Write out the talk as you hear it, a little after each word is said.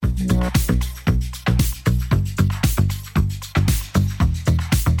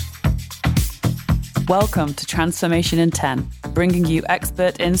Welcome to Transformation in 10, bringing you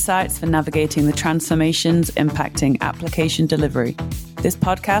expert insights for navigating the transformations impacting application delivery. This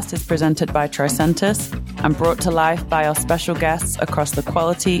podcast is presented by Tricentis and brought to life by our special guests across the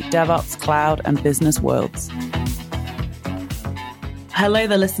quality, DevOps, cloud, and business worlds. Hello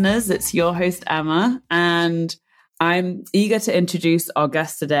there, listeners. It's your host, Emma, and I'm eager to introduce our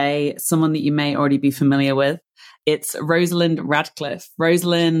guest today, someone that you may already be familiar with. It's Rosalind Radcliffe.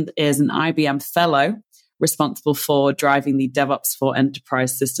 Rosalind is an IBM fellow responsible for driving the DevOps for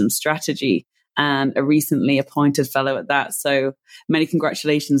Enterprise Systems strategy and a recently appointed fellow at that. So many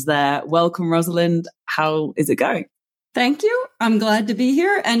congratulations there. Welcome, Rosalind. How is it going? Thank you. I'm glad to be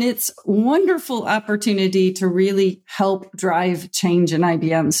here. And it's a wonderful opportunity to really help drive change in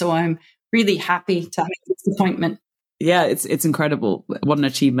IBM. So I'm really happy to have this appointment. Yeah, it's incredible. What an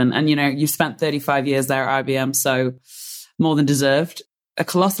achievement. And, you know, you've spent 35 years there at IBM, so more than deserved. A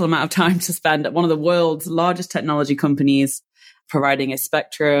colossal amount of time to spend at one of the world's largest technology companies, providing a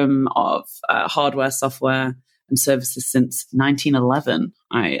spectrum of hardware, software, and services since 1911.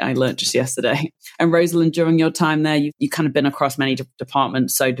 I learned just yesterday. And Rosalind, during your time there, you kind of been across many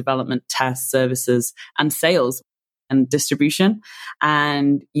departments, so development, test, services, and sales and distribution.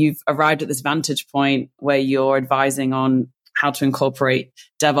 And you've arrived at this vantage point where you're advising on how to incorporate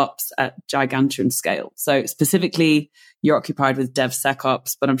DevOps at gigantuan scale. So specifically, you're occupied with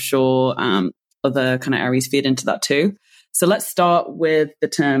DevSecOps, but I'm sure other kind of areas feed into that too. So let's start with the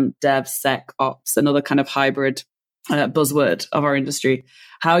term DevSecOps, another kind of hybrid buzzword of our industry.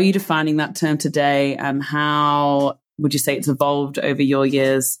 How are you defining that term today, and how would you say it's evolved over your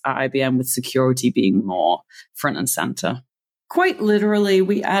years at IBM with security being more front and center? Quite literally,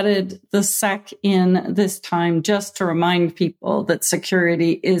 we added the sec in this time just to remind people that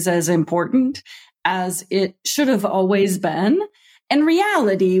security is as important as it should have always been. In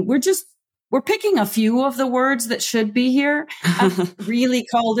reality, we're picking a few of the words that should be here. I've really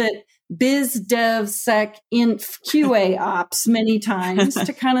called it biz dev sec inf QA ops many times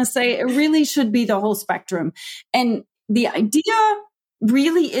to kind of say it really should be the whole spectrum. And the idea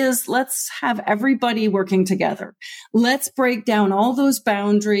really is, let's have everybody working together. Let's break down all those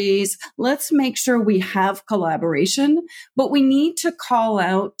boundaries. Let's make sure we have collaboration, but we need to call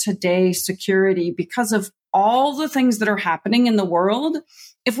out today security because of all the things that are happening in the world.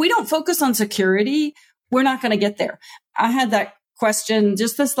 If we don't focus on security, we're not going to get there. I had that question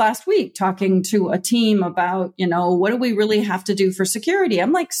just this last week talking to a team about, what do we really have to do for security?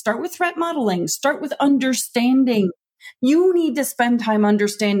 I'm like, start with threat modeling, start with understanding. You need to spend time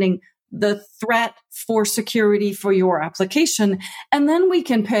understanding the threat for security for your application. And then we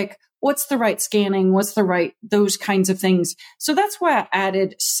can pick what's the right scanning, those kinds of things. So that's why I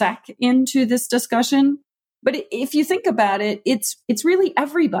added sec into this discussion. But if you think about it, it's really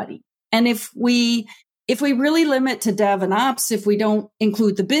everybody. And if we really limit to dev and ops, if we don't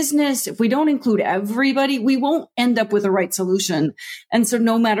include the business, if we don't include everybody, we won't end up with the right solution. And so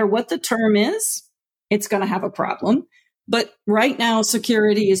no matter what the term is, it's going to have a problem. But right now,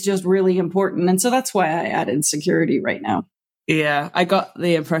 security is just really important. And so that's why I added security right now. Yeah, I got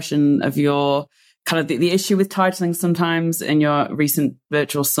the impression of your kind of the issue with titling sometimes in your recent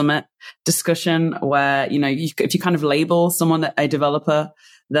virtual summit discussion where, if you kind of label someone a developer,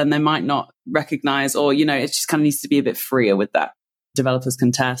 then they might not recognize, or, it just kind of needs to be a bit freer with that. Developers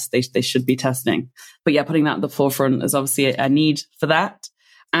can test, they should be testing. But yeah, putting that at the forefront is obviously a need for that.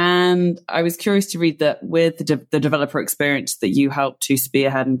 And I was curious to read that with the developer experience that you helped to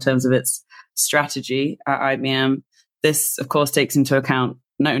spearhead in terms of its strategy at IBM, this, of course, takes into account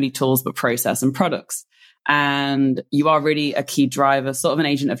not only tools, but process and products. And you are really a key driver, sort of an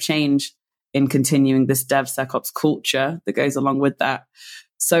agent of change in continuing this DevSecOps culture that goes along with that.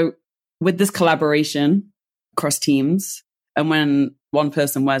 So with this collaboration across teams, and when one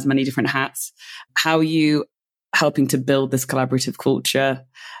person wears many different hats, how are you helping to build this collaborative culture?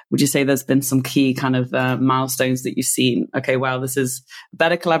 Would you say there's been some key kind of milestones that you've seen? Okay, wow, this is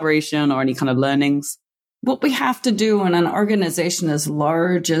better collaboration, or any kind of learnings? What we have to do in an organization as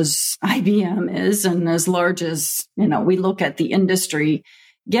large as IBM is, and as large as, we look at the industry,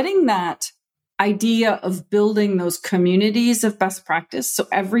 getting that idea of building those communities of best practice so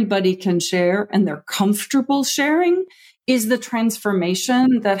everybody can share and they're comfortable sharing is the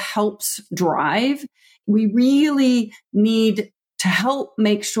transformation that helps drive. We really need to help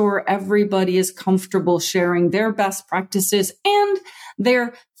make sure everybody is comfortable sharing their best practices and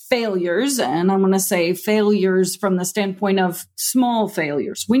their failures. And I'm going to say failures from the standpoint of small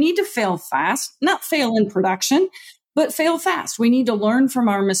failures. We need to fail fast, not fail in production, but fail fast. We need to learn from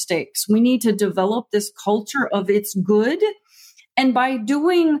our mistakes. We need to develop this culture of it's good And by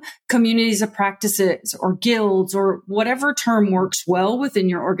doing communities of practices or guilds or whatever term works well within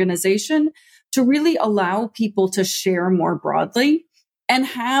your organization, to really allow people to share more broadly and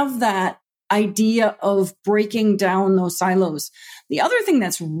have that idea of breaking down those silos. The other thing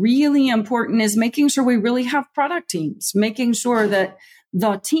that's really important is making sure we really have product teams, making sure that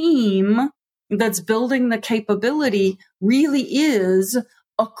the team that's building the capability really is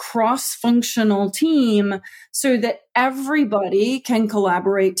a cross-functional team so that everybody can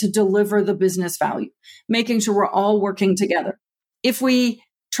collaborate to deliver the business value, making sure we're all working together. If we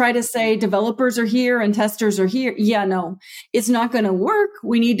try to say developers are here and testers are here, no, it's not going to work.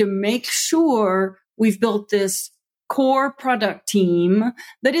 We need to make sure we've built this core product team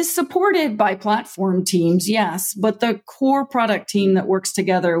that is supported by platform teams, yes, but the core product team that works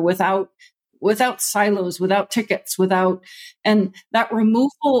together without silos, without tickets, and that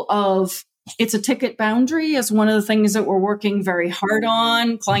removal of it's a ticket boundary is one of the things that we're working very hard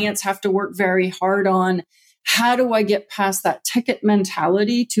on. Clients have to work very hard on. How do I get past that ticket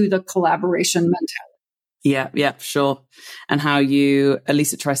mentality to the collaboration mentality? Yeah, sure. And how you, at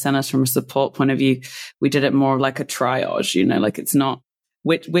least at Tricentis from a support point of view, we did it more like a triage, like it's not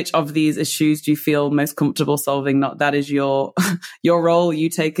which of these issues do you feel most comfortable solving? Not that is your role, you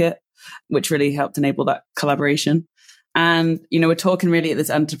take it, which really helped enable that collaboration. And, we're talking really at this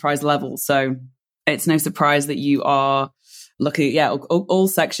enterprise level. So it's no surprise that you are looking at, all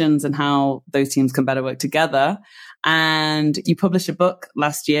sections and how those teams can better work together. And you published a book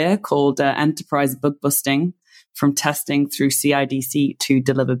last year called Enterprise Bug Busting, From Testing Through CI/CD to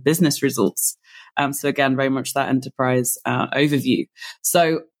Deliver Business Results. So again, very much that enterprise overview.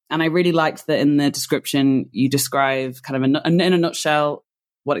 So, and I really liked that in the description, you describe kind of in a nutshell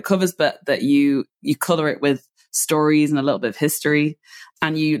what it covers, but that you color it with stories and a little bit of history.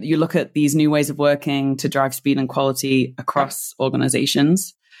 And you look at these new ways of working to drive speed and quality across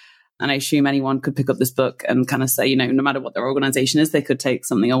organizations. And I assume anyone could pick up this book and kind of say, no matter what their organization is, they could take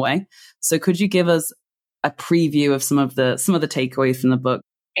something away. So could you give us a preview of some of the takeaways from the book?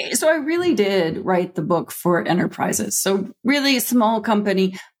 So I really did write the book for enterprises. So really a small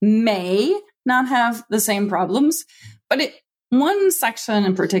company may not have the same problems, but one section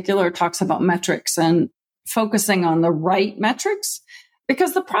in particular talks about metrics and focusing on the right metrics.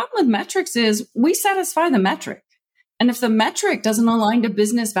 Because the problem with metrics is we satisfy the metric. And if the metric doesn't align to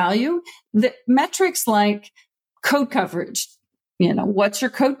business value, the metrics like code coverage, what's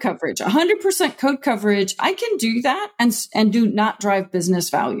your code coverage? 100% code coverage. I can do that and do not drive business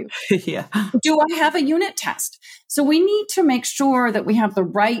value. Yeah. Do I have a unit test? So we need to make sure that we have the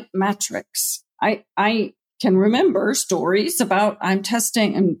right metrics. I can remember stories about I'm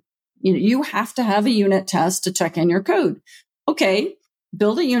testing and you have to have a unit test to check in your code. Okay.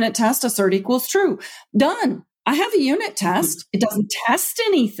 Build a unit test, assert equals true. Done. I have a unit test. It doesn't test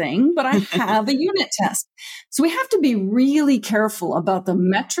anything, but I have a unit test. So we have to be really careful about the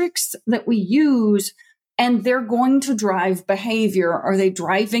metrics that we use, and they're going to drive behavior. Are they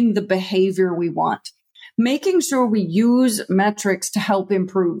driving the behavior we want? Making sure we use metrics to help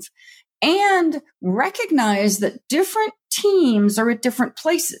improve and recognize that different teams are at different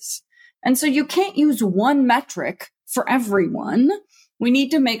places. And so you can't use one metric for everyone. We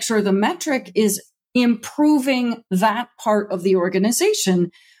need to make sure the metric is improving that part of the organization.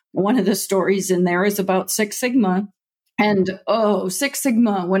 One of the stories in there is about Six Sigma. And Six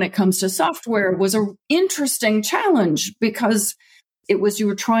Sigma, when it comes to software, was an interesting challenge because you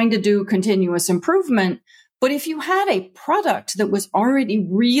were trying to do continuous improvement. But if you had a product that was already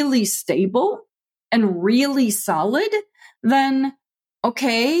really stable and really solid, then,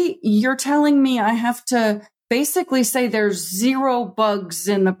 okay, you're telling me I have to basically say there's 0 bugs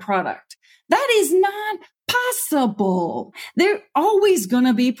in the product. That is not possible. There are always going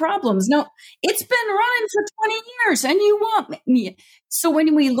to be problems. No, it's been running for 20 years and you want me. So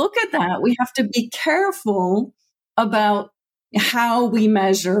when we look at that, we have to be careful about how we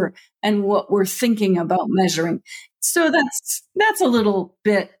measure and what we're thinking about measuring. So that's a little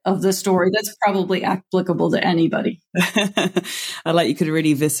bit of the story that's probably applicable to anybody. I like you could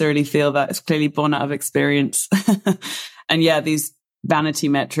really viscerally feel that. It's clearly born out of experience. And yeah, these vanity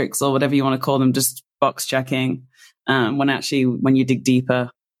metrics or whatever you want to call them, just box checking. When you dig deeper,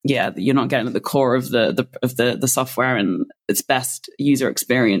 you're not getting at the core of the software and its best user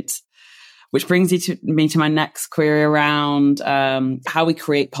experience. Which brings me to my next query around how we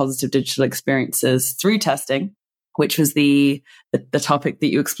create positive digital experiences through testing, which was the topic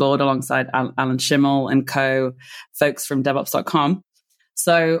that you explored alongside Alan Schimmel and folks from DevOps.com.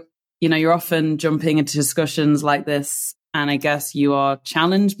 So, you're often jumping into discussions like this And I guess you are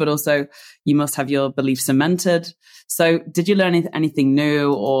challenged, but also you must have your beliefs cemented. So did you learn anything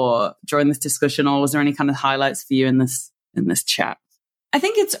new or during this discussion, or was there any kind of highlights for you in this chat? I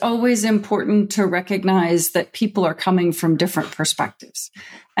think it's always important to recognize that people are coming from different perspectives.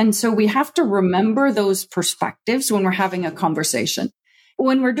 And so we have to remember those perspectives when we're having a conversation.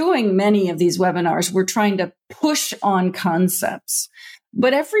 When we're doing many of these webinars, we're trying to push on concepts,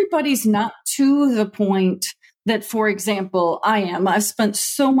 but everybody's not to the point that, for example, I've spent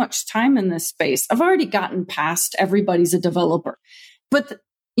so much time in this space. I've already gotten past everybody's a developer, but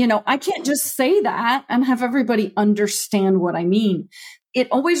I can't just say that and have everybody understand what I mean. It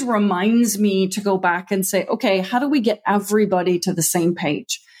always reminds me to go back and say, okay, how do we get everybody to the same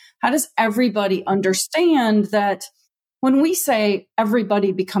page? How does everybody understand that when we say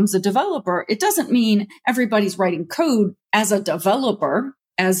everybody becomes a developer, it doesn't mean everybody's writing code as a developer,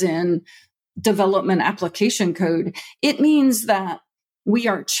 as in development application code. It means that we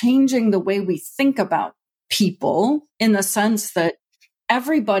are changing the way we think about people in the sense that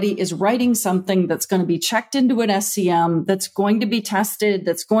everybody is writing something that's going to be checked into an SCM, that's going to be tested,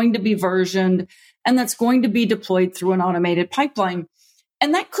 that's going to be versioned, and that's going to be deployed through an automated pipeline.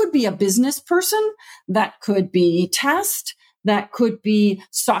 And that could be a business person, that could be test, that could be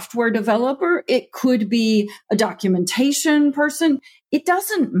software developer, it could be a documentation person. It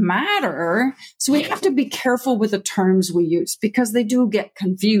doesn't matter. So we have to be careful with the terms we use because they do get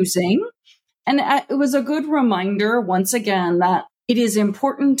confusing. And it was a good reminder, once again, that it is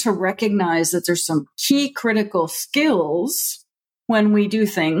important to recognize that there's some key critical skills when we do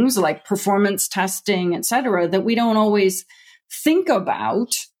things like performance testing, et cetera, that we don't always think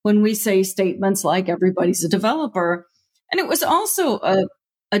about when we say statements like everybody's a developer. And it was also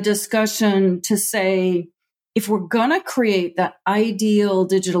a discussion to say, if we're going to create that ideal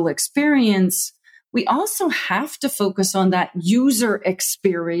digital experience, we also have to focus on that user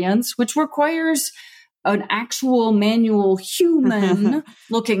experience, which requires an actual manual human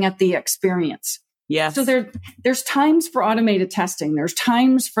looking at the experience. Yes. So there's times for automated testing. There's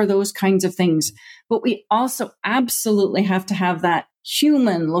times for those kinds of things. But we also absolutely have to have that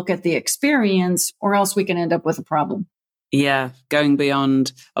human look at the experience, or else we can end up with a problem. Yeah, going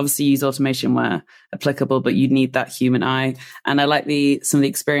beyond, obviously use automation where applicable, but you need that human eye. And I like some of the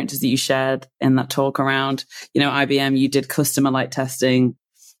experiences that you shared in that talk around, IBM, you did customer light testing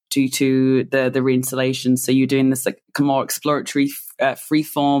due to the reinstallation. So you're doing this like more exploratory free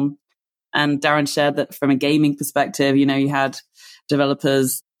form. And Darren shared that from a gaming perspective, you had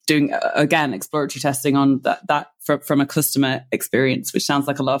developers doing, again, exploratory testing on that from a customer experience, which sounds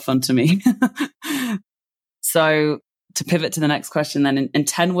like a lot of fun to me. So to pivot to the next question then, in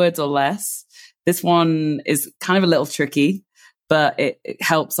 10 words or less, this one is kind of a little tricky, but it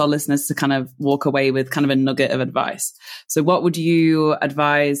helps our listeners to kind of walk away with kind of a nugget of advice. So what would you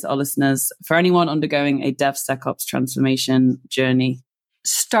advise our listeners for anyone undergoing a DevSecOps transformation journey?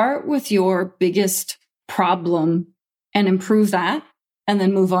 Start with your biggest problem and improve that, and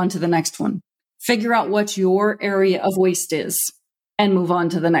then move on to the next one. Figure out what your area of waste is and move on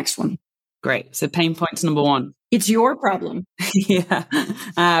to the next one. Great. So pain point number 1. It's your problem. Yeah.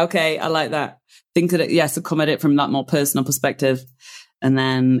 Okay. I like that. Think of it. Yes. So come at it from that more personal perspective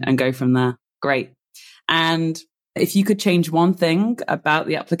and go from there. Great. And if you could change one thing about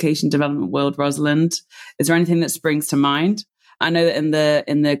the application development world, Rosalind, is there anything that springs to mind? I know that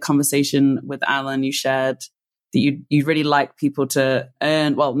in the conversation with Alan, you shared that you really like people to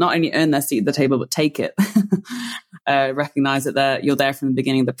not only earn their seat at the table, but take it. Recognize that you're there from the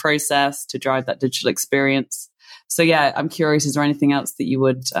beginning of the process to drive that digital experience. So yeah, I'm curious, is there anything else that you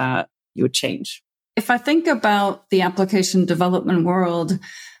would change? If I think about the application development world,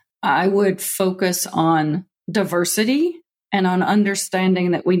 I would focus on diversity and on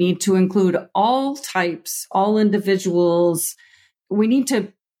understanding that we need to include all types, all individuals. We need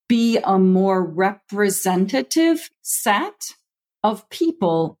to be a more representative set of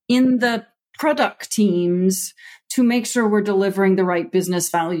people in the product teams to make sure we're delivering the right business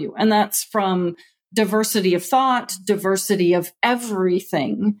value. And that's from diversity of thought, diversity of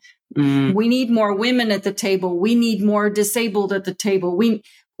everything. We need more women at the table. We need more disabled at the table. We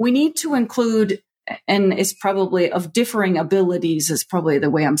need to include, and it's probably of differing abilities is probably the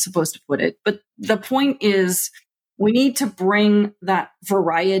way I'm supposed to put it. But the point is, we need to bring that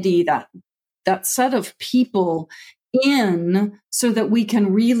variety, that set of people in so that we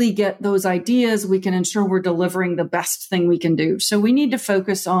can really get those ideas. We can ensure we're delivering the best thing we can do. So we need to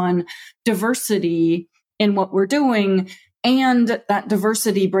focus on diversity in what we're doing, and that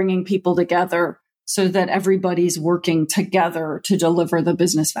diversity bringing people together so that everybody's working together to deliver the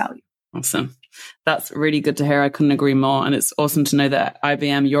business value. Awesome. That's really good to hear. I couldn't agree more. And it's awesome to know that at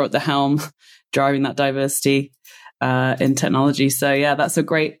IBM, you're at the helm driving that diversity in technology. So yeah, that's a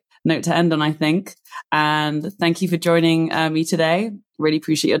great note to end on, I think. And thank you for joining me today. Really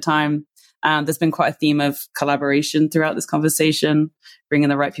appreciate your time. There's been quite a theme of collaboration throughout this conversation, bringing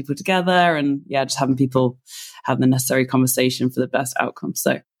the right people together and just having people have the necessary conversation for the best outcome.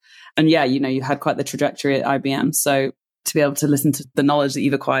 So, and yeah, you had quite the trajectory at IBM. So to be able to listen to the knowledge that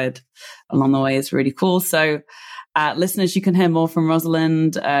you've acquired along the way is really cool. So listeners, you can hear more from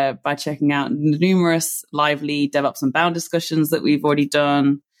Rosalind by checking out numerous lively DevOps Unbound discussions that we've already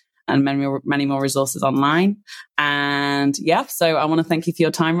done and many more resources online. And so I want to thank you for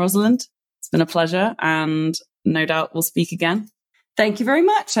your time, Rosalind. It's been a pleasure and no doubt we'll speak again. Thank you very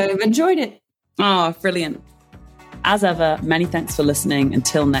much. I've enjoyed it. Oh, brilliant. As ever, many thanks for listening.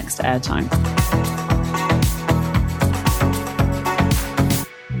 Until next airtime.